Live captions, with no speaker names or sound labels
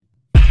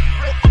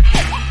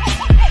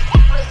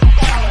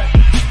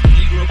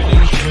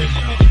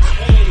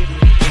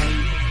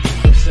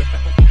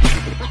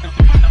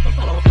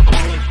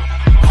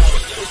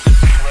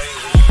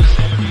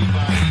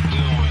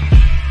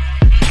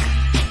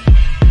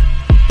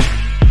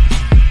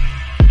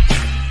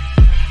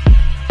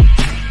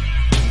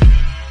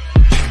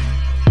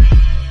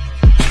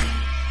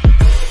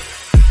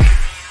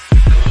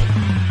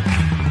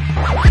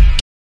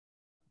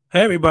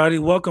Hey everybody,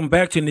 welcome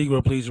back to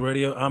Negro Please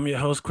Radio. I'm your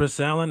host Chris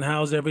Allen.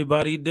 How's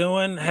everybody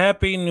doing?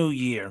 Happy New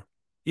Year.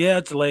 Yeah,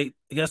 it's late.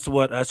 Guess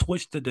what? I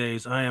switched the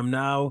days. I am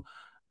now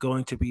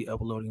going to be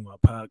uploading my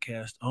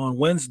podcast on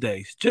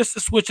Wednesdays just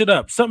to switch it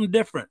up, something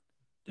different.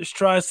 Just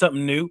try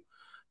something new.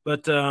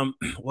 But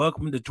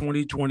welcome to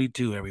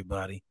 2022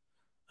 everybody.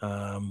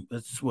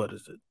 It's what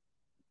is it?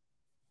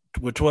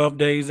 We're 12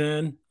 days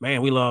in.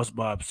 Man, we lost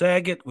Bob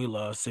Saget, we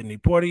lost Sidney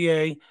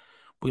Poitier,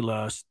 we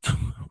lost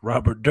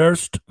Robert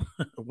Durst.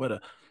 what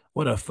a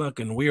what a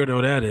fucking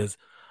weirdo that is.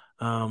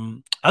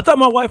 I thought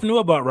my wife knew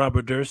about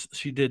Robert Durst.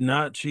 She did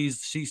not.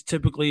 She's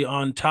typically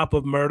on top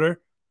of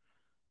murder,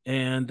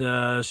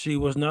 and she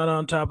was not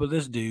on top of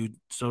this dude,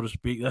 so to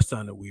speak. That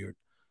sounded weird,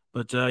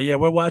 but yeah,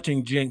 we're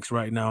watching Jinx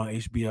right now on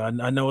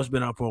HBO. I know it's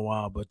been out for a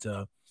while, but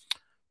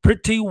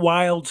pretty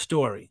wild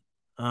story.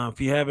 If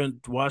you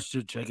haven't watched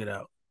it, check it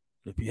out.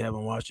 If you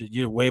haven't watched it,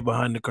 you're way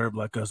behind the curve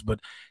like us. But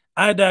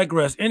I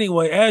digress.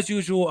 Anyway, as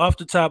usual, off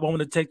the top, I want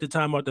to take the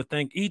time out to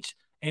thank each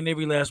and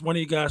every last one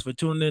of you guys for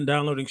tuning in,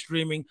 downloading,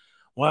 streaming,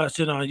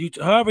 watching on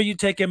YouTube. However, you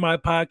take in my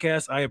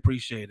podcast, I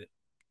appreciate it.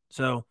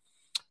 So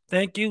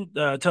thank you.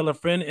 Tell a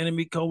friend,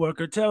 enemy,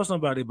 coworker, tell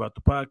somebody about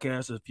the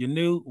podcast. If you're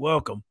new,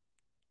 welcome.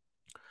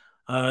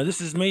 This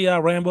is me. I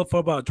ramble for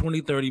about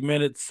 20, 30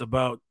 minutes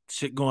about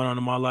shit going on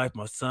in my life,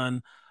 my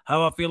son,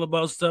 how I feel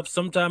about stuff.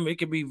 Sometimes it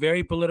can be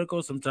very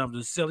political. Sometimes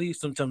it's silly.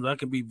 Sometimes I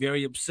can be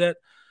very upset.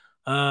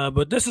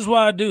 But this is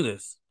why I do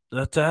this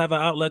to have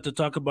an outlet to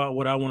talk about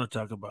what I want to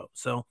talk about.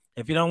 So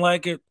if you don't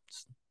like it,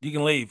 you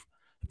can leave.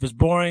 If it's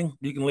boring,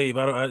 you can leave.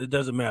 It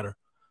doesn't matter.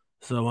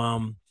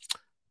 So,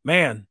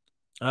 man,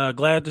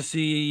 glad to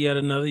see yet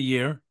another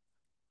year.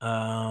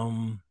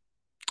 Um,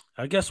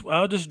 I guess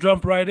I'll just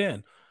jump right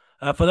in.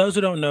 For those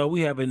who don't know,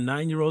 we have a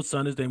 9-year-old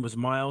son. His name is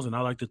Miles, and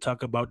I like to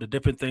talk about the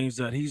different things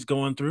that he's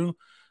going through.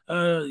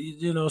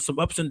 Some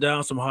ups and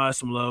downs, some highs,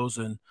 some lows,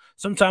 and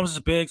sometimes it's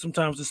big,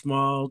 sometimes it's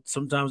small,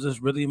 sometimes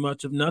it's really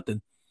much of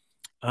nothing.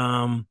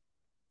 Um,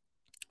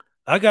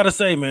 I gotta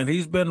say, man,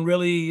 he's been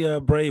really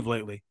brave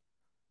lately.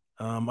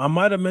 I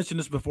might have mentioned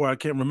this before, I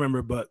can't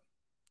remember, but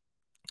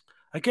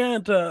I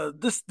can't.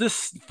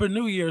 This for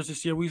New Year's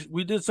this year,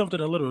 we did something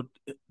a little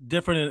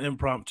different and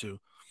impromptu.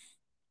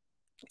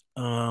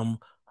 Um,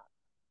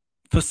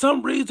 for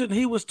some reason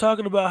he was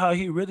talking about how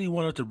he really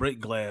wanted to break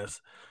glass.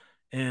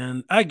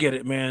 And I get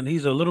it, man.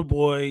 He's a little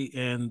boy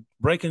and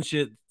breaking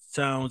shit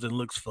sounds and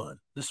looks fun.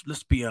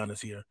 Let's be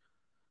honest here.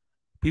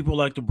 People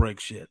like to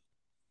break shit.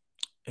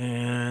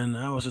 And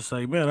I was just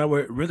like, man, I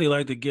would really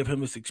like to give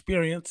him this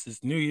experience.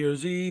 It's New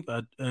Year's Eve.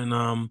 I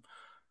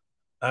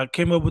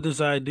came up with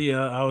this idea.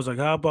 I was like,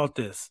 how about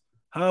this?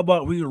 How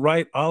about we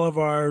write all of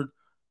our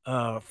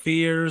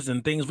fears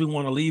and things we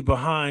want to leave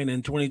behind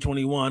in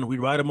 2021? We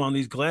write them on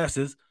these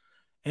glasses,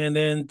 and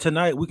then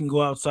tonight we can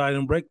go outside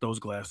and break those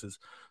glasses.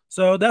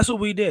 So that's what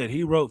we did.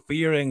 He wrote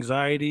fear,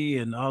 anxiety,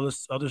 and all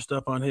this other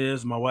stuff on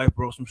his. My wife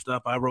wrote some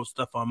stuff. I wrote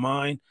stuff on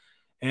mine.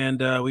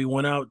 And we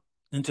went out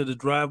into the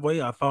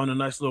driveway. I found a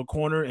nice little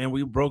corner and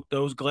we broke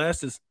those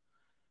glasses.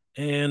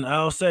 And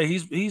I'll say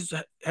he's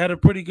had a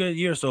pretty good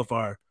year so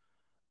far.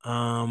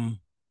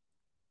 Um,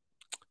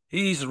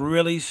 he's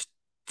really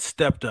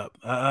stepped up.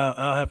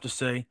 I'll have to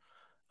say.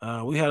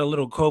 We had a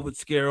little COVID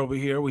scare over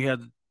here. We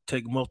had to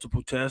take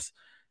multiple tests,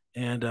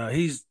 and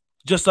he's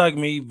just like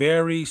me,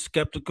 very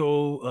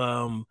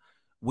skeptical,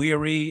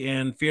 weary,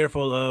 and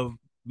fearful of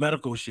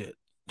medical shit,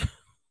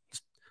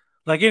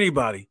 like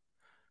anybody.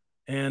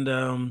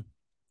 And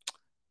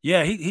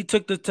yeah, he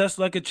took the test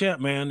like a champ,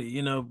 man.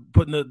 You know,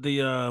 putting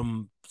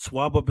the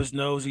swab up his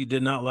nose, he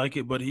did not like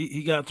it, but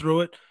he got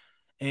through it.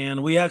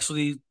 And we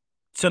actually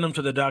sent him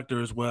to the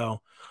doctor as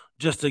well,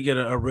 just to get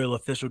a real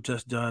official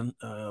test done.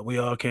 We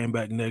all came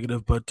back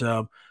negative, but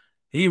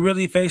he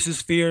really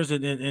faces fears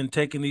in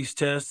taking these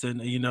tests,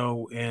 and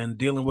and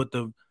dealing with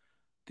the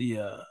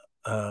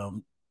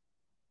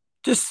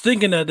just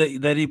thinking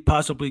that he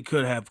possibly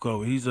could have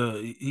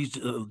COVID. He's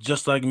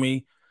just like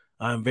me.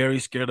 I'm very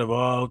scared of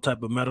all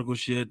type of medical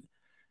shit,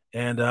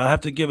 and I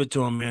have to give it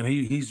to him, man.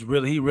 He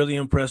really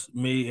impressed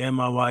me and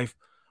my wife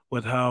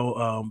with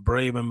how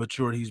brave and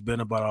mature he's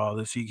been about all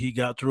this. He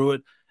got through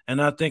it,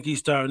 and I think he's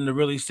starting to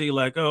really see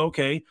like, oh,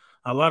 okay.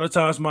 A lot of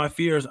times my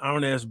fears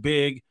aren't as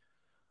big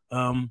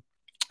um,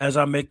 as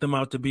I make them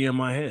out to be in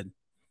my head.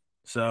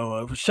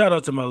 So shout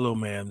out to my little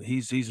man.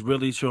 He's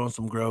really showing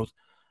some growth.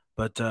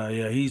 But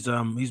yeah, he's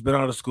been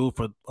out of school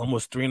for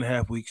almost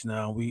 3.5 weeks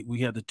now.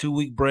 We had the 2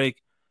 week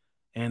break,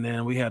 and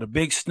then we had a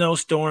big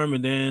snowstorm,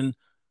 and then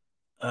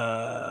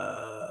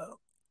uh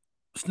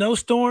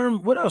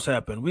snowstorm. What else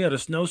happened? We had a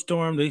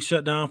snowstorm. They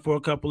shut down for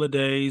a couple of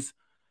days,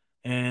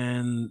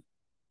 and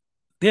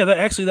yeah,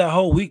 actually that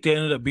whole week they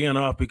ended up being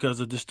off because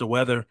of just the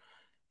weather.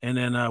 And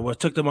then what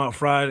took them out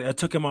Friday? I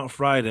took him out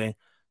Friday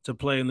to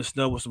play in the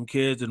snow with some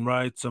kids and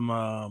ride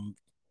some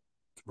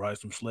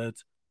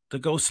sleds to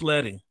go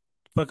sledding.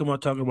 Fuck am I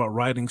talking about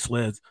riding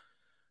sleds?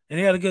 And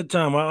he had a good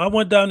time. I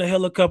went down the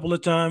hill a couple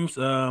of times.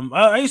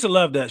 I used to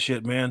love that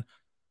shit, man.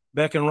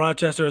 Back in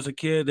Rochester as a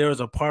kid, there was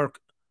a park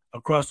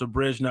across the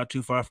bridge, not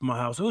too far from my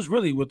house. It was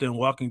really within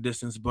walking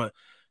distance, but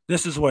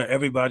this is where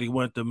everybody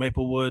went to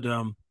Maplewood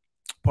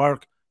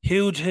Park,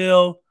 huge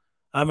hill.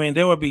 I mean,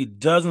 there would be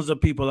dozens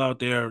of people out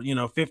there,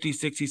 50,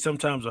 60,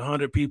 sometimes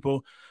 100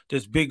 people,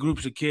 just big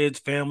groups of kids,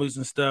 families,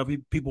 and stuff.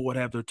 People would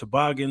have their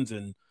toboggans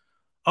and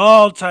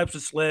all types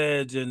of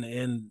sleds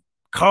and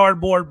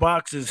cardboard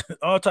boxes,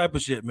 all type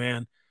of shit,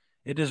 man.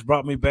 It just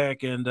brought me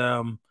back and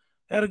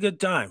had a good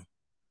time.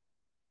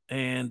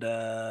 And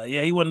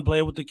yeah, he wouldn't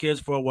play with the kids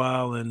for a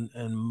while. And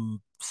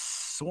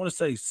I want to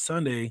say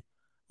Sunday,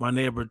 my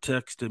neighbor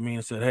texted me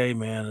and said, "Hey,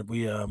 man,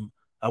 we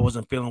I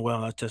wasn't feeling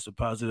well. I tested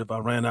positive. I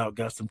ran out,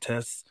 got some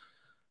tests.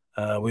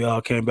 We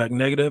all came back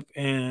negative,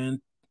 and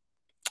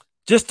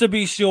just to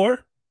be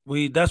sure,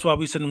 we that's why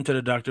we sent him to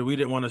the doctor. We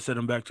didn't want to send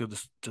him back to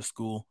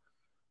school.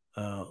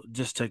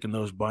 Just taking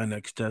those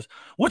Binex tests,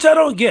 which I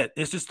don't get.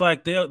 It's just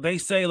like they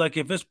say like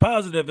if it's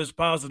positive, it's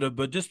positive,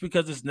 but just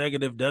because it's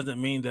negative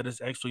doesn't mean that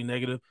it's actually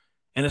negative.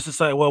 And it's just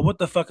like, well, what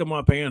the fuck am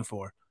I paying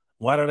for?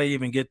 Why did I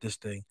even get this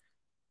thing?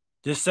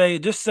 Just say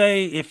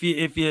if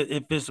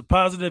it's a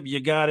positive, you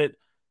got it.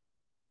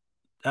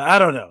 I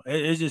don't know.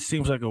 It just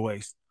seems like a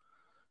waste.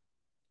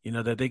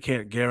 That they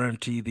can't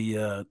guarantee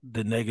the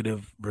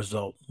negative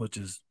result, which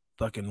is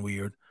fucking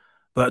weird.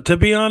 But to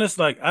be honest,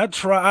 like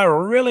I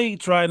really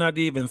try not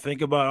to even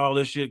think about all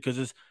this shit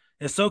because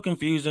it's so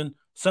confusing.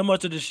 So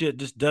much of the shit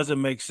just doesn't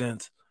make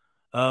sense.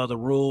 The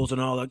rules and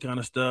all that kind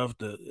of stuff.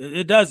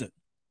 It doesn't.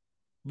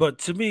 But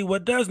to me,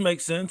 what does make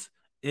sense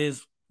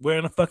is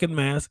wearing a fucking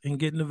mask and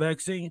getting the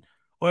vaccine.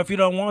 Or if you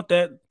don't want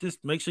that,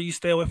 just make sure you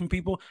stay away from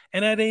people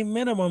and at a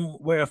minimum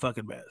wear a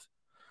fucking mask.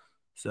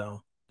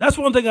 So that's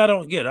one thing I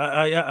don't get.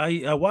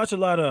 I watch a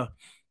lot of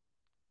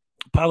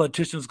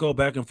politicians go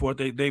back and forth.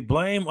 They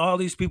blame all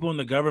these people in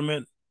the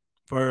government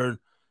for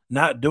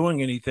not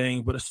doing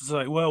anything, but it's just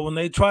like, well, when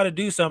they try to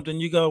do something,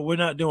 you go, we're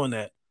not doing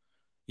that.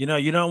 You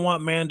don't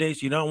want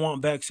mandates, you don't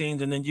want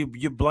vaccines, and then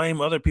you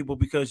blame other people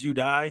because you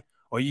die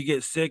or you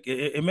get sick.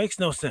 It makes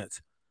no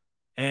sense.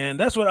 And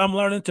that's what I'm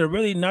learning to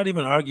really not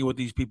even argue with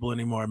these people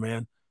anymore,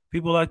 man.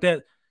 People like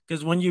that.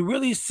 Because when you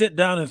really sit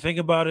down and think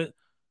about it,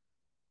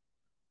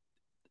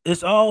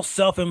 it's all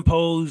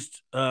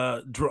self-imposed.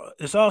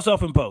 It's all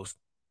self-imposed.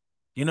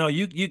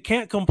 You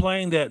can't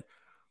complain that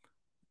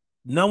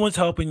no one's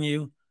helping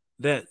you,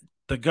 that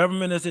the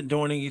government isn't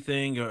doing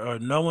anything, or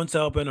no one's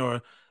helping,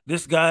 or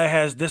this guy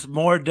has this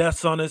more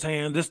deaths on his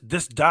hand.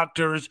 This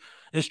doctor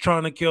is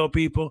trying to kill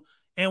people.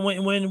 And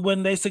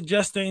when they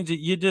suggest things,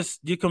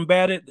 you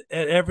combat it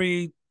at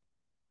every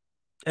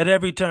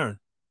turn.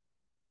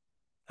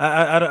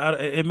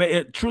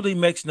 It truly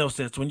makes no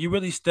sense when you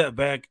really step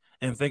back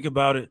and think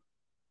about it.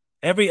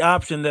 Every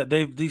option that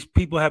these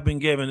people have been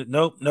given,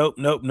 nope, nope,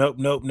 nope, nope,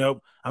 nope,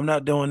 nope. I'm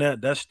not doing that.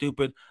 That's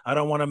stupid. I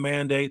don't want a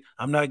mandate.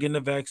 I'm not getting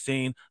a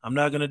vaccine. I'm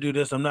not going to do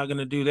this. I'm not going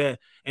to do that.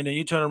 And then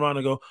you turn around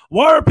and go,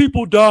 why are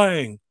people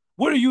dying?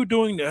 What are you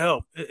doing to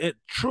help? It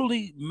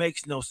truly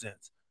makes no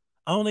sense.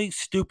 Only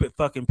stupid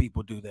fucking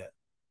people do that.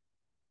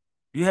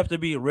 You have to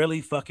be really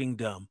fucking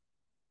dumb.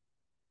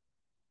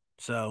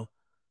 So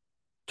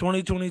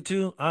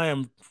 2022, I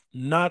am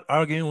not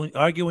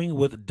arguing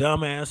with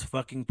dumbass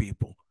fucking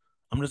people.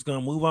 I'm just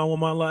gonna move on with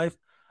my life.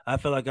 I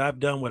feel like I've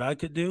done what I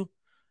could do,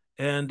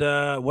 and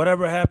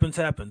whatever happens,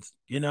 happens.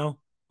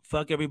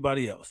 Fuck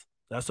everybody else.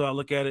 That's how I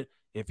look at it.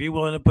 If you're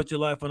willing to put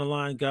your life on the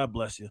line, God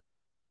bless you.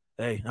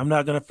 Hey, I'm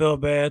not gonna feel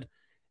bad,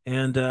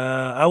 and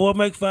I will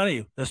make fun of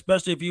you,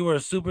 especially if you were a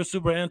super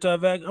super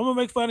anti-vax. I'm gonna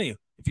make fun of you.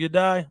 If you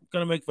die, I'm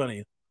gonna make fun of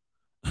you.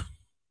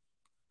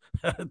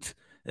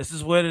 This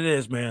is what it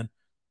is, man.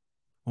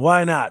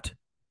 Why not?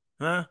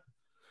 Huh?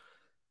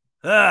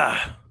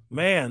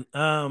 Man.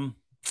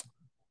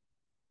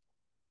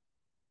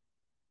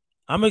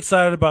 I'm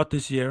excited about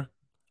this year.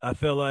 I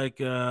feel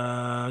like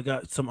I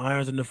got some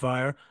irons in the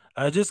fire.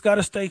 I just got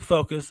to stay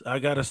focused. I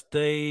got to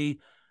stick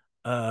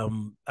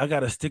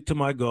to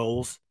my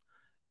goals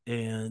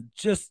and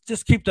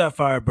just keep that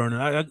fire burning.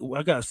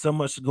 I got so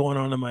much going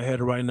on in my head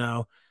right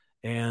now,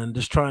 and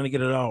just trying to get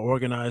it all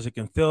organized. It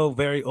can feel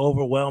very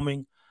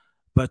overwhelming,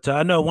 but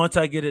I know once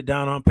I get it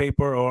down on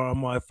paper or on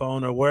my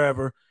phone or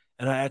wherever,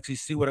 and I actually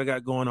see what I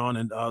got going on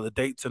and the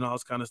dates and all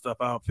this kind of stuff,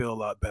 I'll feel a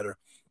lot better.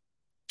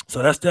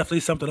 So that's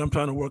definitely something I'm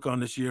trying to work on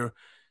this year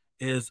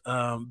is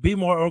be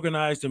more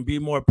organized and be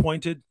more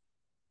pointed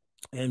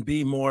and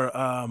be more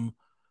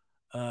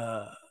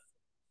uh,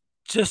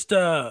 just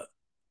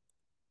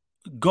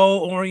goal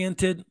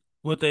oriented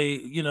with a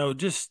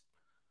just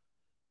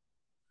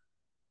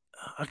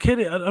I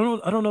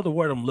don't know the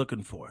word I'm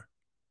looking for.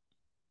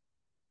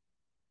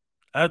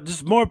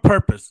 Just more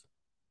purpose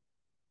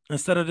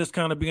instead of just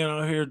kind of being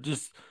out here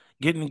just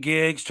getting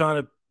gigs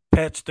trying to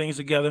patch things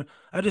together.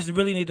 I just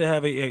really need to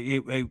have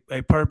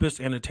a purpose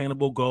and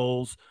attainable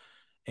goals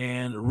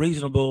and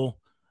reasonable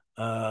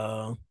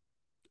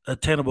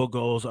attainable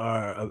goals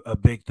are a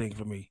big thing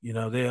for me.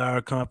 They are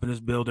a confidence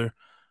builder.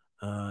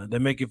 They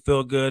make you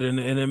feel good, and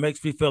it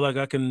makes me feel like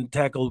I can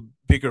tackle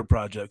bigger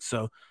projects.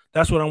 So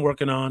that's what I'm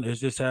working on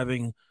is just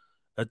having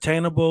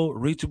attainable,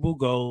 reachable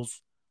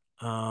goals,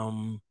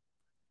 um,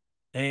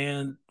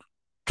 and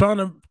trying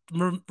to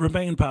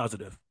remain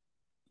positive.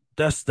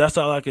 That's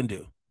all I can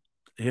do.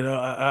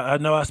 I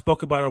know I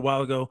spoke about it a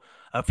while ago.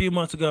 A few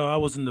months ago, I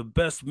was in the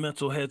best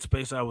mental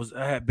headspace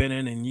I had been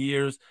in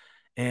years,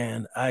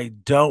 and I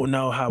don't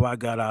know how I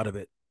got out of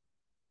it.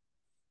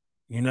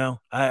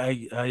 I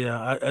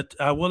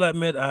will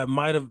admit I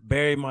might have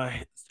buried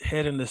my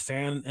head in the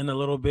sand in a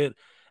little bit.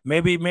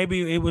 Maybe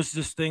it was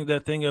just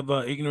that thing of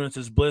ignorance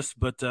is bliss,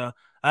 but I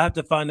have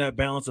to find that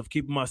balance of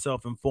keeping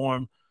myself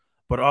informed,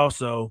 but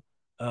also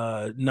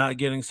not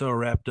getting so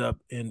wrapped up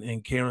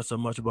in caring so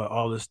much about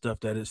all this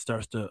stuff that it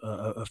starts to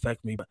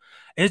affect me. But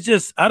it's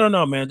just I don't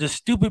know, man. Just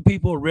stupid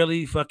people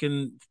really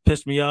fucking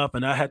piss me off,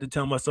 and I had to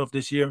tell myself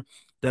this year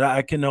that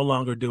I can no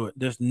longer do it.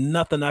 There's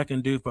nothing I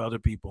can do for other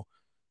people.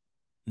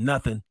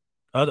 Nothing.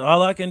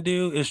 All I can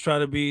do is try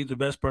to be the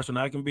best person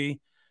I can be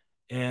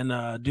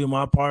and do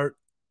my part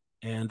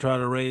and try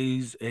to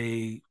raise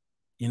a,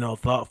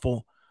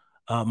 thoughtful,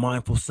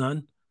 mindful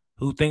son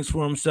who thinks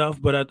for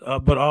himself,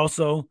 but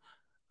also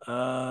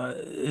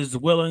is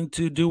willing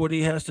to do what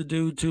he has to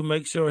do to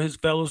make sure his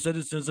fellow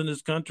citizens in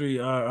this country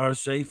are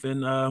safe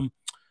and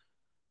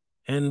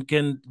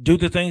can do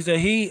the things that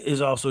he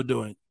is also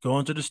doing,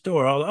 going to the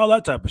store, all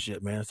that type of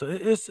shit, man. So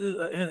it's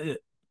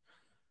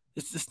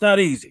not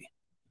easy.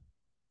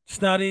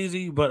 It's not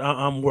easy, but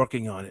I'm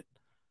working on it.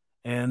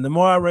 And the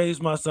more I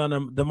raise my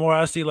son, the more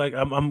I see like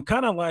I'm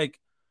kind of like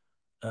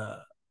uh,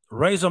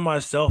 raising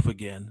myself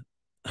again.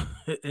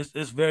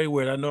 It's very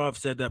weird. I know I've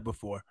said that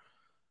before,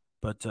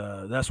 but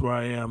that's where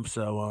I am.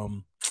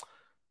 So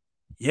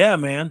yeah,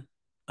 man.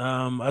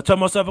 I told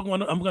myself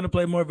I'm gonna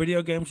play more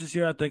video games this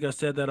year. I think I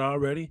said that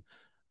already.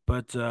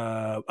 But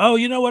oh,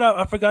 you know what?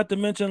 I forgot to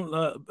mention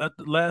at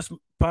the last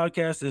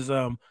podcast is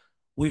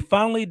we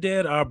finally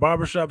did our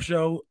barbershop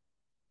show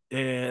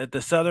at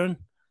the Southern,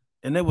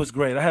 and it was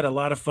great. I had a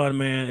lot of fun,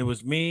 man. It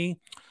was me,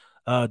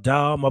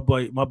 Dow,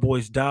 my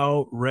boys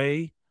Dow,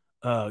 Ray,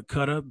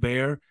 Cutter,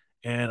 Bear,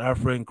 and our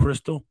friend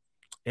Crystal,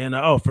 and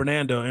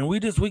Fernando. And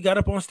we got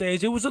up on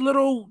stage. It was a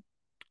little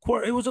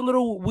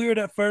weird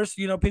at first,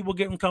 people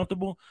getting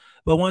comfortable,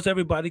 but once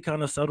everybody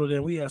kind of settled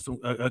in, we had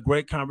a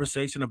great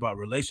conversation about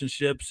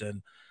relationships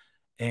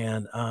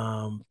and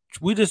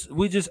we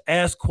just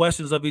asked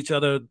questions of each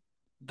other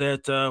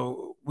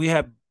that we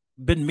have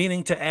been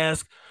meaning to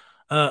ask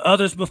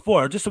others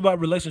before, just about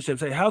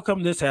relationships. Hey, how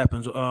come this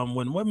happens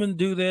when women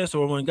do this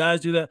or when guys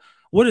do that?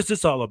 What is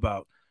this all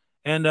about?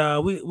 And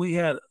we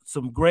had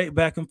some great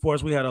back and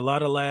forth. We had a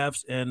lot of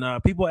laughs, and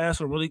people asked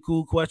some really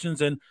cool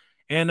questions. And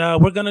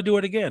we're gonna do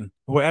it again.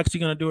 We're actually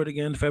gonna do it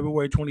again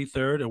February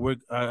 23rd, and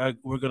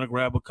we're gonna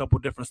grab a couple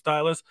different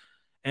stylists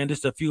and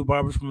just a few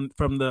barbers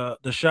from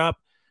the shop,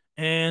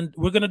 and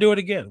we're gonna do it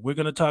again. We're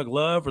gonna talk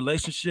love,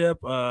 relationship,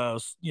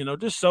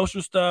 just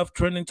social stuff,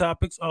 trending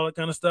topics, all that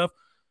kind of stuff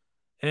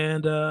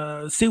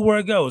and see where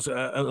it goes.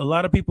 A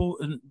lot of people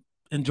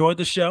enjoyed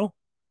the show.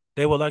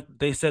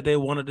 They said they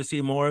wanted to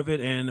see more of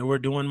it, and we're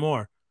doing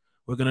more.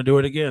 We're gonna do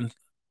it again,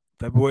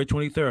 February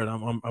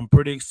 23rd. I'm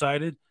pretty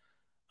excited.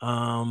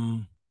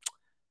 Um,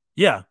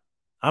 yeah,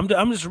 I'm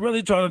just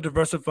really trying to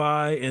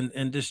diversify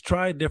and just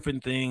try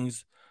different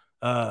things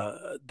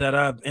that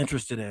I'm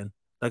interested in.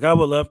 Like I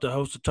would love to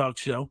host a talk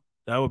show.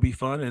 That would be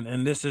fun.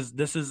 And this is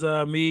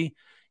me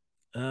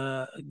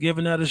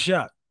giving that a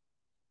shot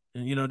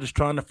and just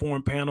trying to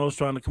form panels,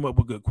 trying to come up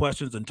with good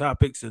questions and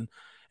topics, and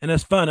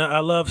it's fun. I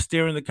love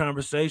steering the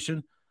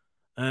conversation.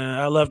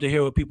 I love to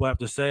hear what people have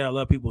to say. I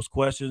love people's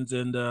questions,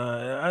 and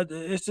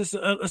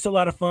it's a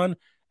lot of fun.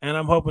 And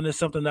I'm hoping it's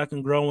something that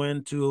can grow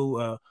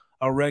into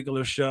a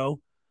regular show.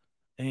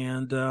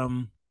 And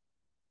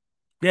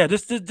yeah,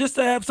 just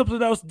to have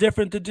something else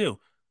different to do,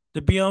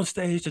 to be on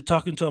stage, to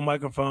talking to a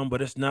microphone,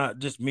 but it's not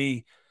just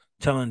me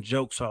telling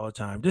jokes all the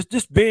time.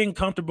 Just being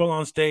comfortable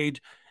on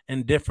stage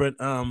in different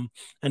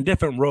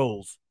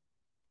roles.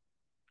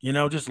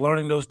 Just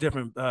learning those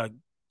different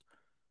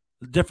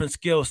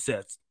skill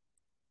sets.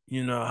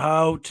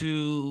 How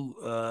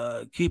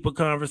to keep a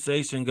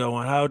conversation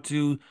going, how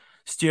to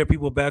steer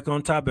people back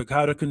on topic,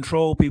 how to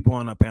control people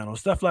on a panel,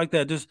 stuff like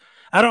that. Just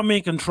I don't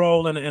mean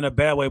control in a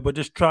bad way, but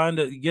just trying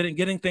to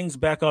getting things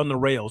back on the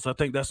rails. I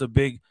think that's a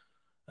big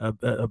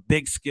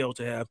skill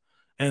to have.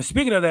 And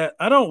speaking of that,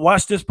 I don't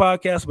watch this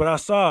podcast, but I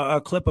saw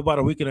a clip about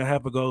a week and a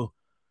half ago,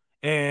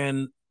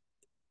 and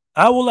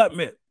I will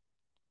admit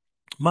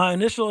my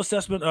initial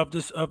assessment of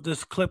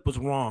this clip was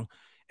wrong,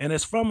 and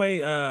it's from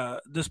a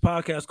this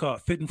podcast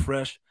called Fit and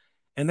Fresh,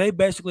 and they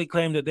basically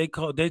claim that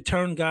they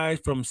turn guys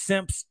from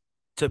simps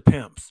to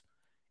pimps.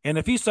 And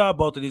if you saw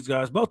both of these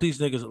guys, both these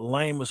niggas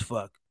lame as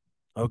fuck.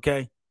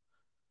 Okay,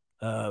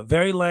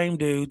 very lame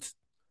dudes.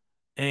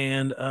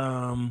 And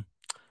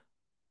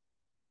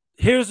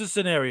here's the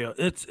scenario: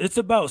 it's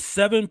about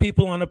 7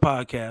 people on the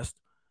podcast,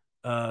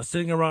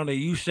 sitting around a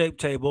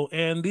U-shaped table,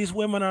 and these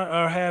women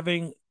are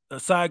having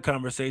side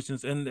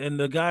conversations, and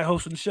the guy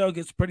hosting the show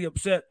gets pretty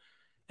upset,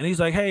 and he's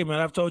like, "Hey, man,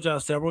 I've told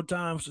y'all several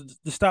times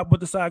to stop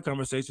with the side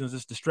conversations.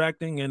 It's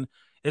distracting, and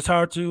it's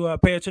hard to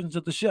pay attention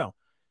to the show."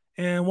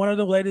 And one of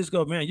the ladies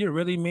go, "Man, you're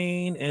really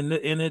mean," and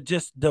it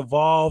just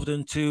devolved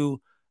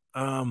into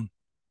um,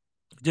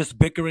 just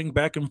bickering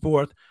back and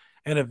forth.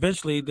 And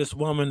eventually, this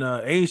woman,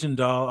 Asian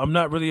doll, I'm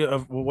not really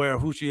aware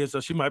of who she is. So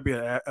she might be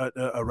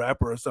a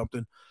rapper or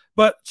something.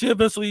 But she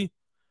eventually,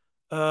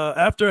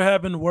 after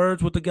having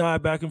words with the guy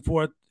back and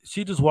forth,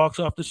 she just walks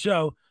off the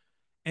show.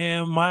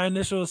 And my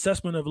initial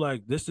assessment of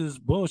like, this is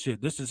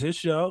bullshit. This is his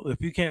show.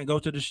 If you can't go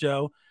to the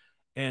show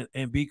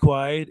and be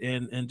quiet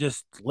and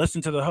just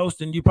listen to the host,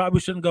 then you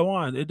probably shouldn't go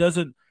on. It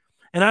doesn't.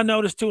 And I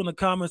noticed too in the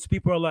comments,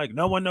 people are like,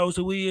 no one knows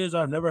who he is.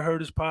 I've never heard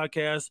his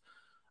podcast.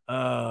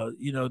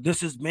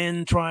 This is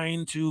men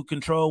trying to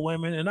control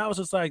women. And I was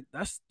just like,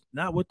 that's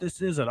not what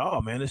this is at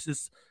all, man. It's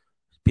just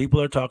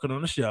people are talking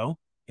on the show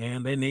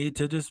and they need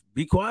to just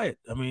be quiet.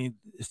 I mean,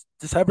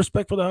 just have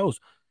respect for the host.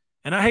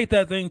 And I hate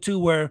that thing too,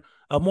 where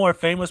a more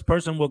famous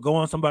person will go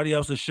on somebody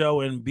else's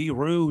show and be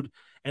rude,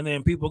 and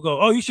then people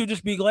go, "Oh, you should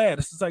just be glad."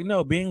 It's just like,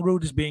 no, being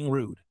rude is being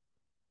rude.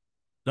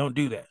 Don't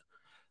do that.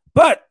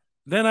 But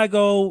then I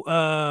go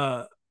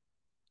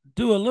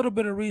do a little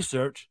bit of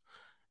research,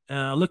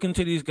 look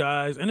into these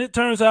guys, and it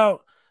turns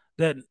out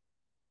that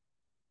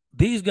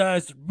these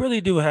guys really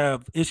do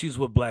have issues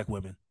with black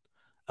women.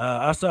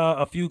 I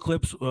saw a few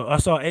clips. I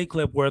saw a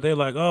clip where they're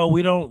like, "Oh,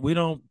 we're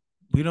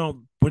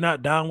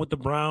not down with the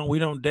brown. We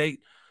don't date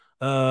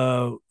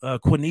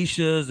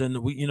Quinishas, and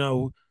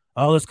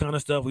all this kind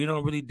of stuff. We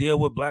don't really deal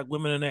with black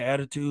women and their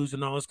attitudes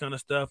and all this kind of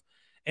stuff."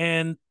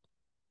 And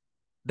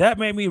that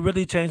made me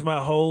really change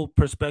my whole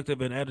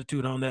perspective and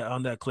attitude on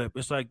that clip.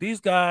 It's like these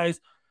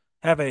guys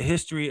have a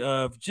history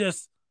of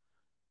just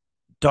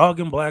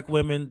dogging black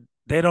women.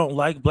 They don't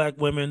like black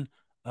women.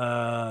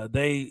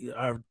 They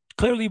are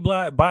clearly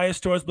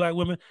biased towards black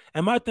women.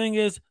 And my thing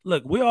is,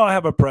 look, we all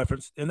have a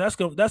preference, and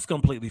that's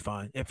completely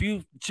fine. If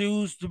you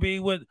choose to be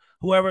with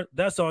whoever,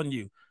 that's on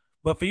you.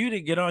 But for you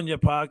to get on your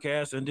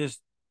podcast and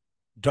just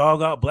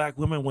dog out black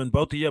women when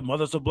both of your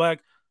mothers are black,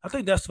 I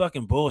think that's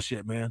fucking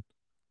bullshit, man.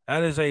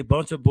 That is a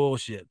bunch of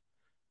bullshit.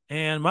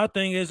 And my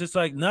thing is, it's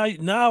like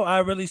now I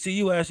really see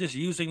you as just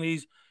using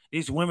these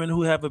women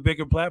who have a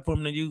bigger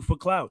platform than you for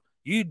clout.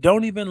 You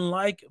don't even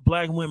like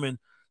black women.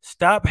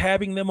 Stop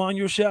having them on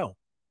your show.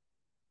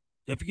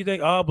 If you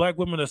think all black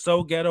women are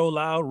so ghetto,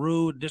 loud,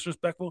 rude,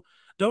 disrespectful,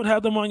 don't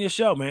have them on your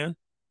show, man.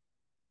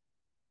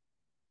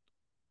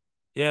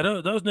 Yeah,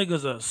 those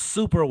niggas are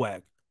super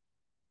whack.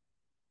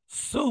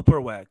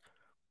 Super whack.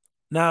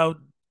 Now,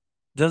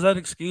 does that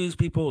excuse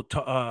people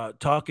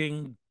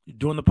talking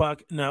during the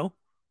podcast? No.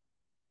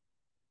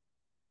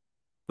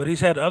 But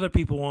he's had other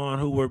people on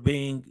who were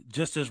being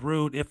just as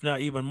rude, if not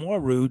even more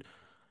rude,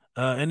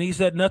 and he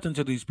said nothing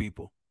to these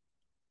people.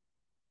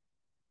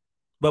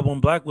 But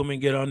when black women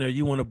get on there,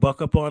 you want to buck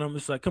up on them.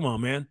 It's like, come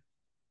on, man.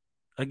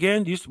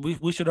 Again,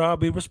 we should all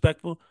be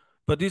respectful.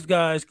 But these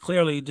guys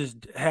clearly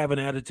just have an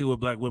attitude with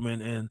black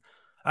women, and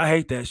I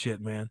hate that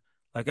shit, man.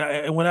 Like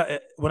when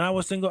I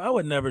was single, I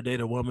would never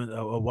date a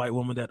white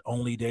woman that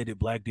only dated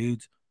black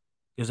dudes.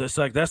 Because it's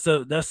like that's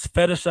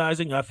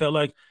fetishizing. I felt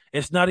like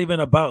it's not even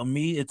about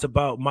me; it's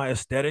about my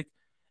aesthetic.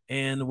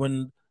 And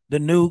when the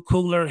new,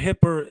 cooler,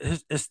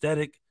 hipper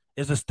aesthetic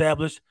is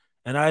established,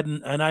 and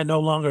I no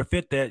longer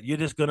fit that, you're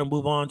just gonna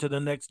move on to the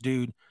next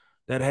dude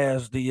that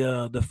has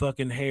the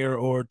fucking hair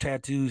or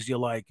tattoos you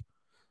like.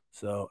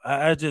 So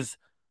I just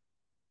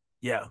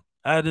yeah,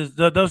 those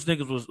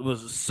niggas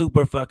was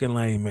super fucking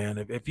lame,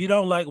 man. If you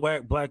don't like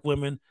black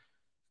women,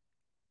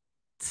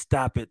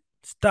 stop it.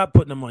 Stop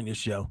putting them on your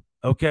show.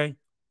 Okay?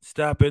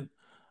 Stop it.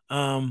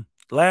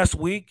 Last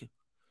week,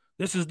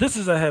 this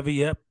is a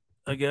heavy ep,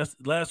 I guess.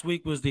 Last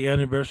week was the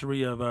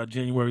anniversary of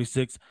January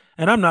 6th,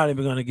 and I'm not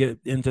even gonna get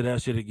into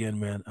that shit again,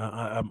 man.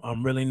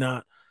 I'm really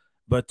not.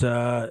 But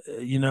that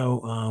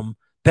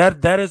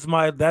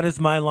is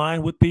my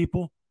line with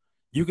people.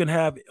 You can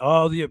have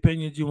all the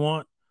opinions you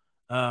want.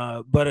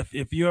 But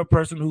if you're a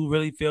person who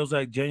really feels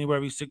like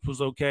January 6th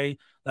was okay,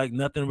 like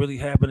nothing really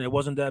happened, it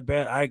wasn't that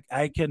bad,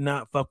 I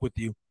cannot fuck with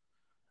you.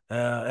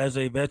 As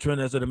a veteran,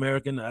 as an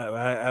American,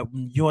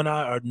 you and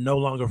I are no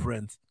longer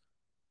friends.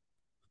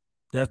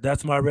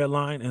 That's my red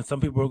line. And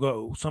some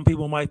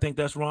people might think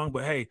that's wrong,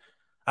 but hey,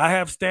 I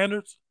have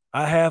standards.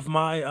 I have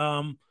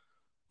my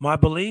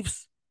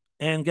beliefs,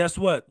 and guess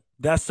what?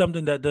 That's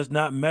something that does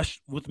not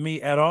mesh with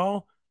me at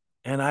all,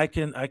 and I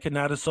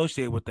cannot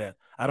associate with that.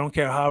 I don't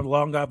care how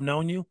long I've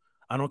known you.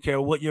 I don't care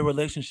what your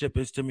relationship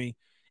is to me.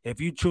 If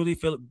you truly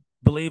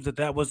believe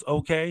that was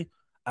okay,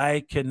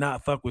 I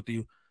cannot fuck with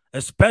you,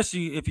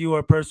 especially if you are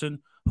a person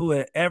who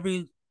had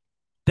everything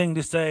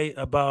to say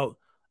about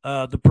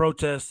the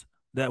protests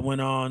that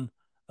went on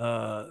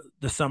the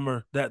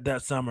summer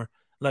that summer.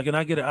 Like, and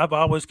I get it. I've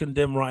always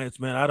condemned riots,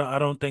 man. I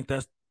don't think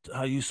that's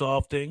how you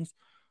solve things.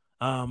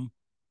 Um,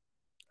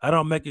 I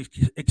don't make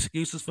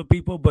excuses for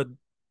people, but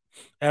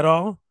at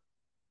all,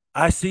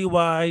 I see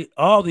why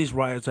all these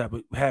riots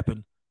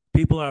happen.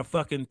 People are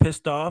fucking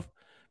pissed off.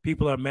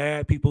 People are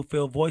mad. People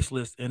feel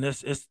voiceless, and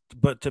it's.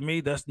 But to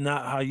me, that's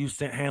not how you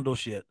handle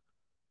shit.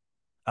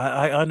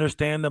 I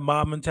understand the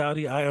mob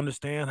mentality. I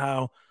understand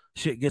how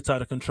shit gets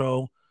out of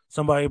control.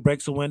 somebody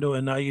breaks a window,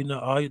 and now you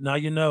know. Now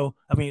you know.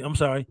 I mean, I'm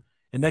sorry.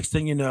 And next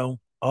thing you know,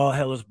 all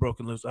hell is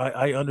broken loose.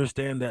 I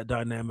understand that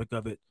dynamic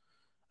of it.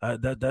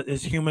 That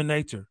is human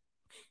nature,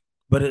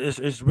 but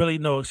it's really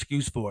no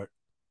excuse for it.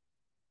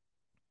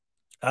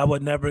 I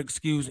would never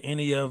excuse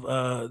any of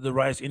the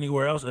riots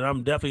anywhere else, and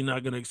I'm definitely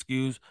not going to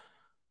excuse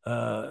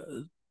uh,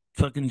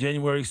 fucking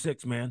January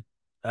 6th, man.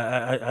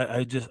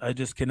 I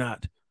just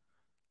cannot.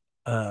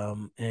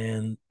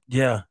 And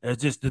yeah,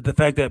 it's just the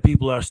fact that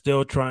people are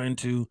still trying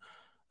to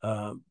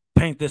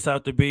paint this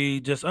out to be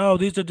just, oh,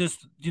 these are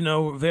just,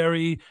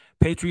 very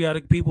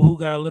patriotic people who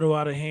got a little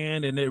out of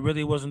hand, and it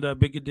really wasn't that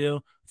big a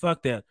deal.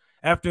 Fuck that.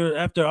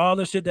 After all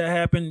the shit that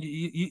happened,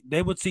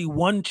 they would see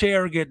one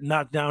chair get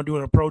knocked down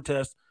during a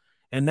protest,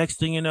 and next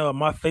thing you know,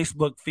 my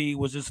Facebook feed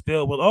was just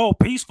filled with, oh,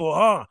 peaceful,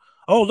 huh?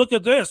 Oh, look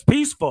at this,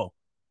 peaceful.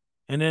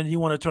 And then you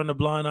want to turn a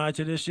blind eye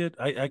to this shit?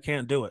 I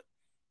can't do it.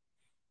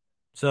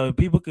 So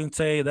people can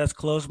say that's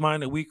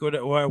close-minded, weak,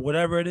 or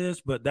whatever it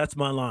is, but that's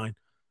my line.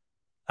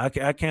 I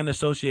can't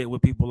associate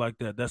with people like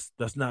that.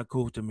 That's not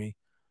cool to me.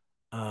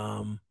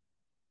 Um,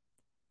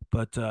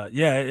 but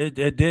yeah,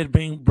 it did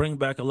bring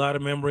back a lot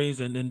of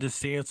memories, and then just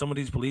seeing some of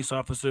these police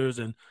officers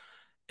and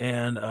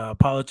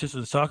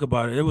politicians talk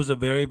about it. It was a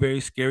very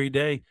very scary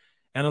day,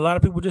 and a lot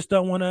of people just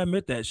don't want to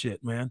admit that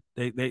shit, man.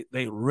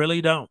 They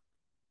really don't,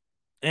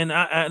 and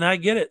I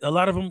get it. A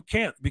lot of them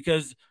can't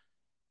because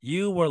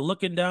you were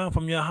looking down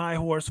from your high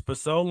horse for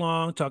so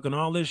long, talking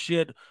all this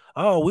shit.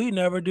 Oh, we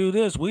never do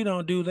this, we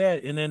don't do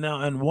that, and then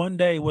now, in one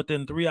day,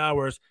 within 3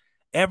 hours,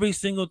 every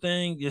single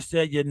thing you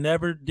said you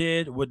never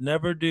did, would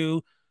never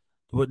do,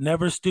 would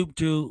never stoop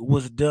to,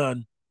 was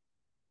done.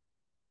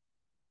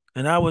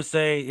 And I would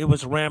say it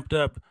was ramped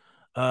up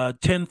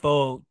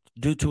tenfold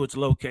due to its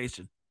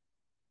location.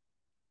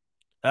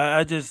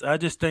 I just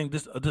think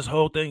this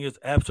whole thing is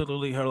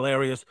absolutely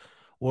hilarious.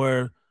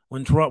 Where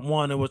when Trump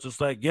won, it was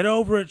just like, get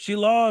over it. She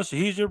lost.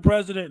 He's your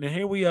president, and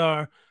here we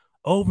are,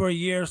 over a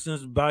year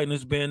since Biden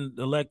has been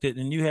elected,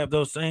 and you have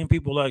those same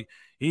people like,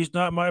 he's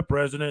not my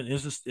president.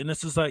 It's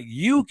just like,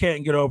 you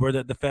can't get over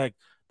that, the fact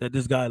that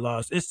this guy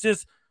lost. It's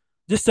just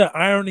the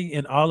irony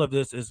in all of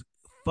this is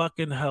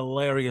fucking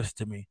hilarious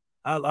to me.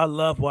 I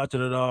love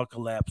watching it all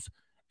collapse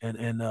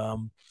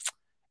and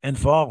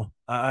fall.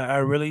 I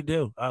really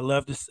do. I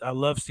love this. I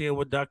love seeing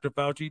what Dr.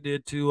 Fauci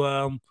did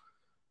to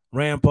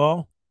Rand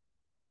Paul,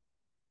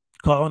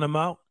 calling him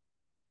out,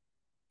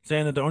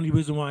 saying that the only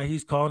reason why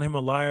he's calling him a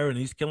liar and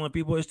he's killing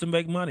people is to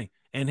make money.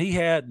 And he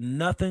had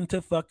nothing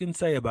to fucking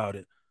say about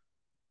it.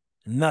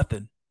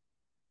 Nothing.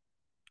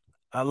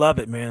 I love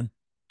it, man.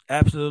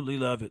 Absolutely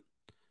love it.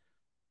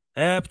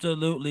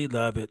 Absolutely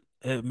love it.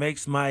 It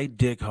makes my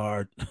dick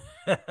hard.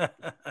 I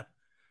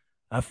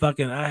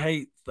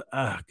hate.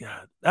 Oh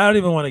God, I don't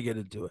even want to get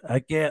into it.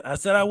 I can't. I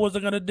said I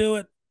wasn't gonna do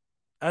it.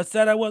 I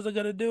said I wasn't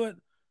gonna do it.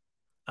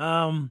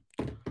 Um.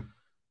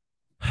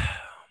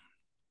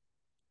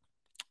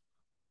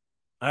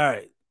 All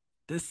right.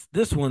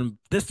 This one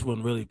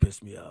really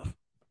pissed me off.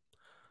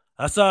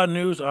 I saw a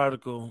news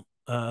article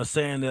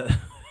saying that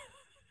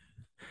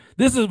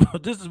this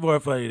is more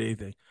funny than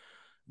anything.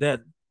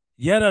 That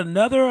yet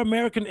another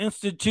American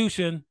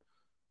institution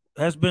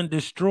has been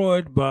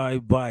destroyed by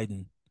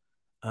Biden.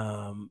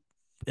 Um,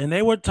 and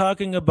they were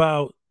talking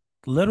about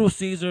Little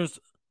Caesars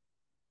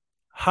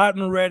hot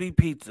and ready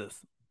pizzas.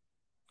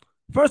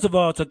 First of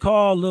all, to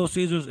call Little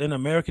Caesars an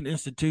American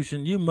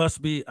institution, you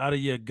must be out of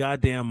your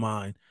goddamn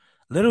mind.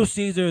 Little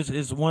Caesars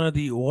is one of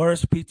the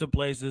worst pizza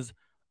places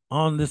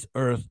on this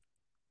earth.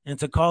 And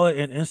to call it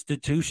an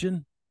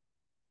institution,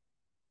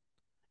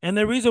 and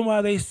the reason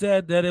why they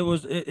said that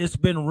it's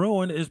been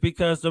ruined is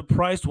because the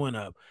price went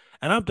up.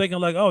 And I'm thinking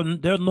like, oh,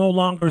 they're no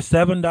longer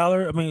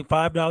 $7. I mean,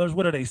 $5.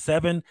 What are they?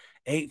 7,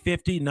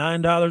 8.50,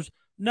 $9?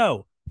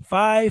 No,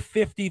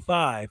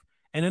 5.55.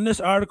 And in this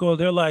article,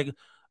 they're like,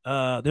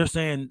 they're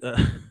saying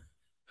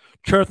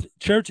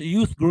church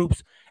youth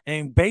groups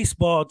and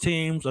baseball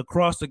teams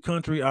across the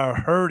country are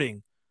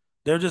hurting.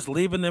 They're just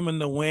leaving them in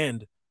the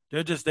wind.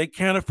 They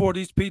can't afford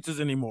these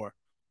pizzas anymore.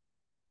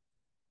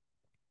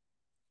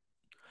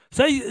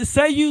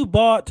 Say you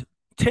bought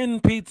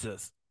 10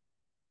 pizzas.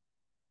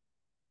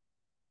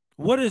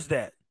 What is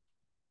that?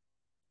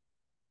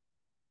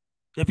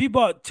 If you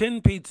bought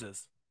 10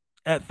 pizzas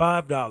at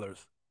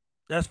 $5,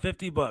 that's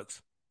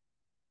 $50.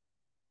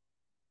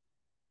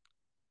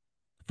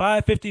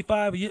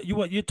 5.55. You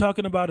what? You're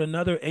talking about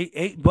another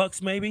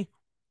 $8 maybe?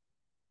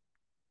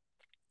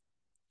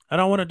 I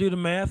don't want to do the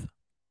math.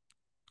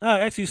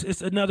 Actually,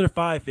 it's another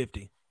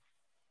 5.50.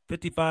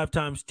 55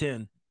 times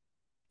 10,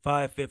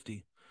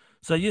 5.50.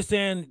 So you're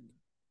saying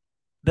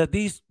that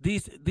these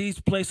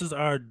places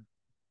are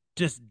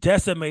just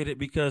decimated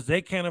because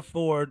they can't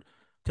afford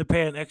to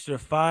pay an extra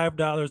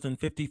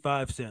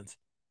 $5.55.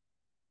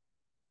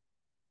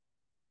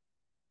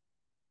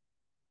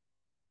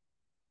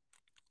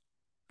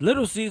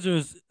 Little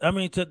Caesars, I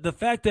mean, to the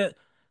fact that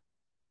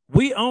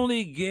we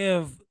only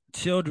give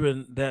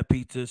children that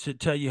pizza should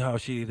tell you how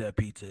shitty that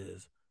pizza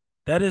is.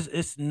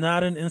 It's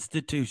not an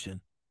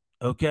institution.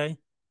 Okay?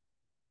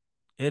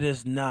 It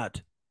is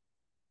not.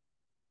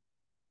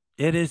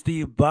 It is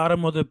the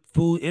bottom of the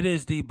food. It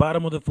is the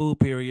bottom of the food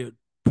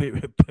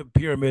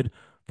pyramid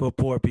for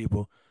poor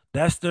people.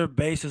 That's their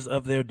basis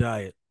of their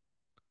diet.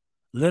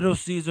 Little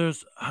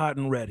Caesars hot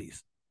and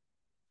ready's.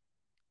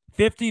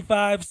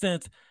 55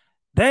 cents.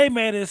 They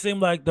made it seem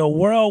like the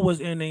world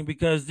was ending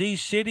because these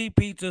shitty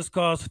pizzas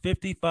cost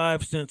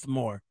 55 cents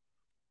more.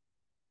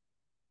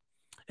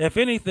 If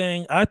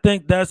anything, I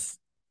think that's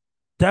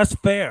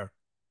fair.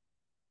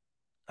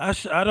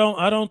 I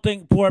don't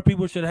think poor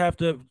people should have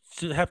to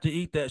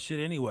eat that shit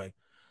anyway.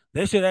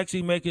 They should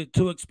actually make it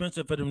too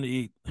expensive for them to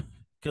eat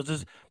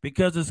because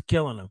it's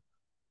killing them.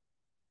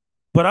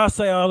 But I'll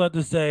say all that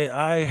to say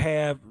I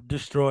have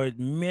destroyed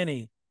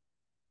many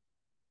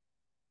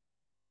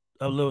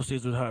of Little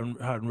Caesars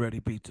hot and ready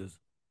pizzas,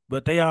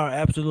 but they are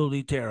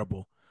absolutely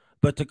terrible.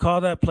 But to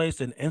call that place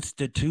an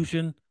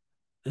institution,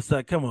 it's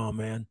like, come on,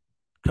 man,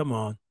 come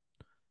on.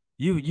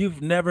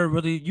 You've never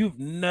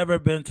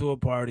been to a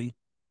party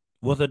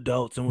with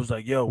adults and was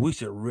like, yo, we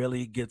should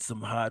really get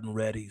some hot and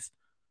readies.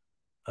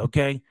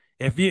 Okay,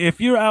 if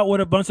you're out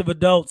with a bunch of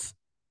adults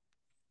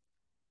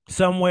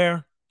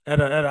somewhere at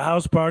a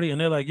house party and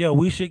they're like, yo,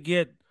 we should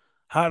get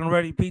hot and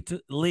ready pizza,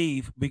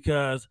 leave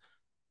because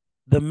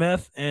the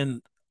meth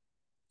and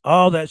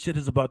all that shit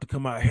is about to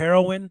come out.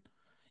 Heroin,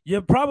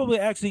 you're probably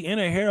actually in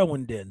a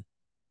heroin den.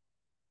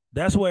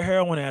 That's what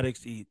heroin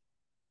addicts eat.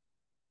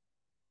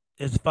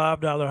 It's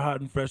 $5 hot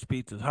and fresh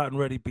pizzas, hot and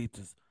ready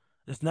pizzas.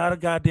 It's not a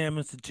goddamn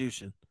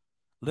institution.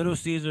 Little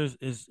Caesars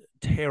is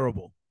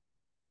terrible.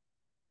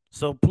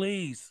 So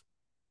please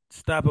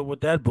stop it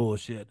with that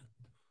bullshit.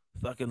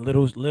 Fucking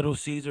Little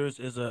Caesars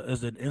is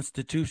an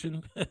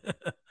institution.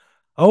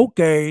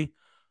 Okay.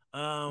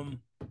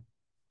 Um.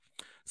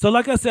 So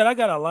like I said, I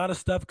got a lot of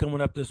stuff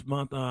coming up this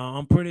month.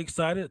 I'm pretty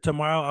excited.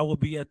 Tomorrow I will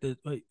be at the.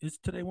 Wait, is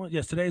today one?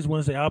 Yes, today's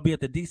Wednesday. I'll be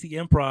at the DC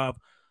Improv.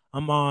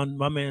 I'm on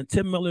my man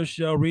Tim Miller's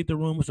show. Read the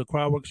Room. It's a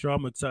crowd show.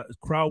 I'm excited.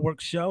 Crowd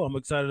show. I'm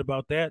excited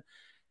about that.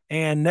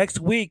 And next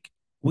week,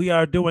 we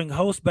are doing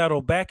host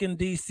battle back in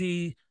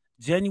DC,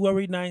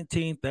 January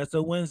 19th. That's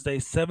a Wednesday,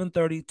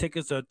 7:30.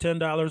 Tickets are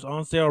 $10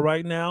 on sale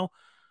right now.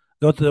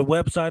 Go to the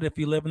website if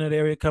you live in that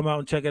area. Come out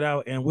and check it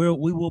out. And we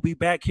will be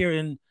back here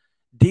in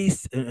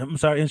DC. I'm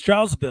sorry, in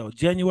Charlottesville,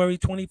 January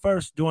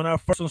 21st, doing our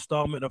first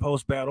installment of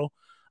host battle.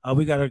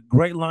 We got a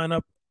great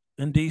lineup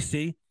in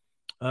DC.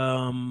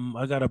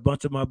 I got a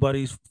bunch of my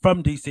buddies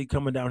from DC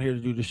coming down here to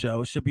do the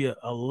show. It should be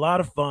a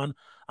lot of fun.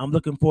 I'm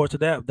looking forward to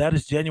that. That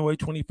is January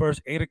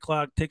 21st, 8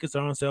 o'clock. Tickets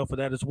are on sale for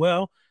that as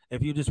well.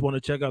 If you just want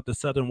to check out the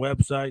Southern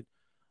website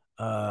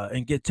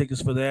and get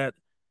tickets for that.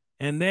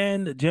 And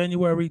then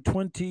January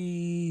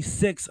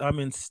 26th, I'm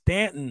in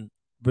Stanton,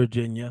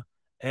 Virginia,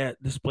 at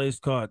this place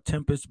called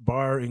Tempest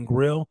Bar and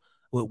Grill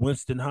with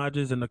Winston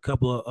Hodges and a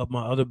couple of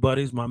my other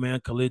buddies. My man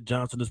Khalid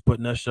Johnson is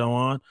putting that show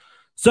on.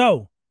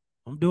 So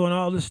I'm doing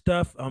all this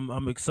stuff.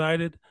 I'm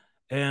excited.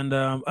 And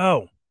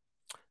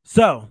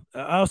so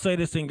I'll say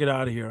this and get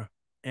out of here.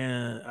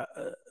 And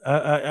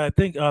I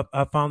think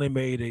I finally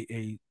made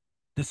a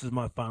this is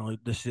my final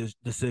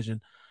decision.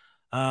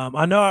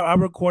 I know I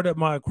recorded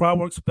my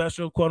crowdwork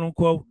special, quote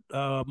unquote,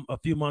 a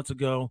few months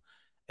ago,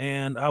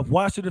 and I've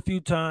watched it a few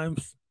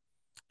times,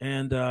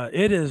 and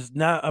it is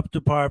not up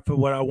to par for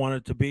what I want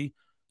it to be.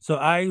 So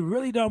I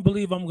really don't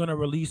believe I'm going to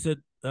release it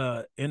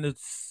in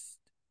its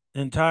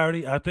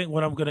entirety. I think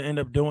what I'm going to end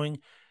up doing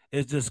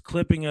is just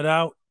clipping it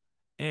out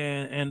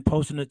and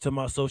posting it to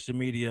my social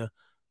media.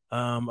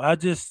 I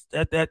just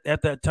at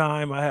that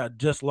time I had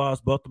just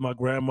lost both of my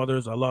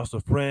grandmothers. I lost a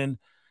friend,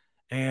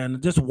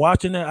 and just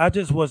watching it, I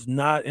just was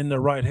not in the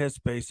right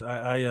headspace.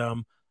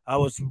 I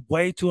was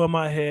way too in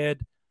my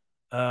head,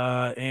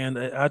 and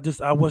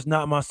I was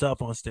not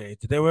myself on stage.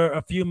 There were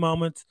a few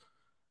moments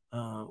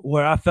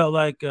where I felt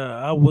like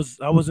I was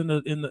in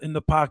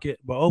the pocket,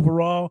 but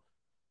overall,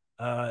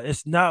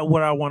 it's not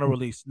what I want to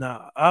release.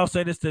 Now, I'll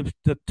say this to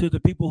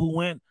the people who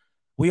went: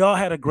 we all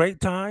had a great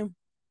time.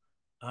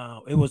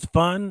 It was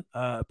fun.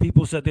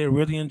 People said they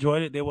really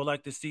enjoyed it. They would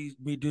like to see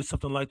me do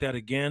something like that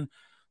again.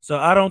 So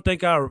I don't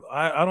think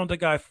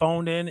I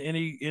phoned in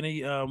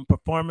any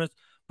performance,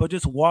 but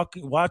just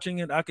watching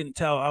it, I can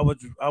tell I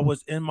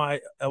was in my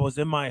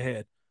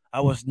head.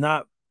 I was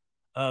not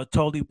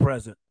totally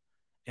present,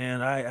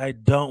 and I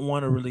don't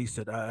want to release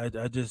it. I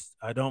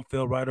don't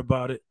feel right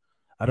about it.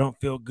 I don't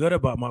feel good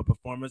about my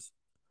performance.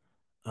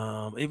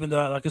 Even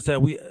though, like I said,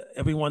 we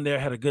everyone there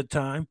had a good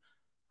time.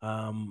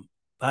 Um,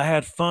 I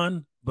had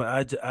fun, but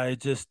I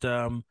just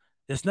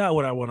it's not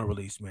what I want to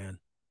release, man.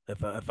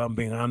 If I'm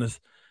being honest,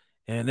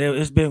 and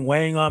it's been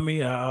weighing on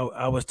me.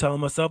 I was telling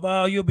myself,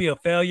 "Oh, you'll be a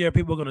failure.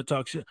 People are going to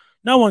talk shit."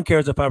 No one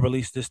cares if I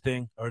release this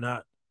thing or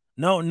not.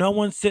 No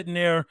one's sitting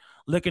there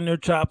licking their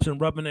chops and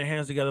rubbing their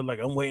hands together like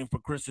I'm waiting for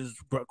Chris's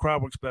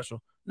crowdwork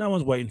special. No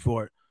one's waiting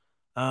for it.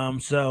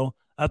 So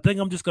I think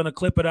I'm just going to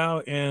clip it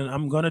out and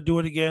I'm going to do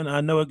it again.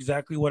 I know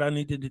exactly what I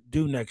need to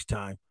do next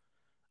time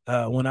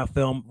when I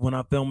film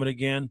it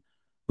again.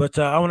 But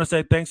I want to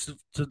say thanks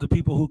to the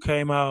people who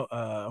came out.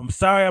 I'm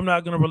sorry I'm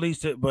not going to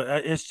release it,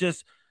 but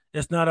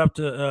it's not up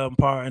to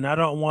par, and I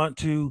don't want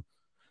to.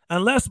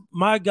 unless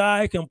my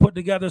guy can put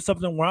together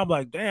something where I'm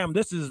like, damn,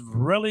 this is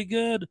really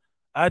good,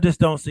 I just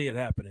don't see it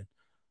happening.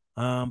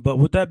 But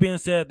with that being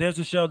said, there's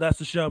the show. That's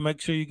the show. Make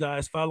sure you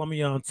guys follow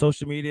me on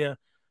social media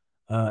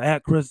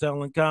at Chris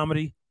Allen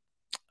Comedy.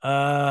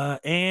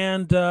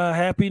 And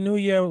Happy New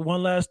Year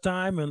one last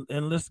time.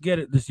 And let's get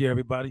it this year,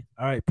 everybody.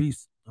 All right.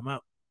 Peace. I'm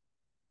out.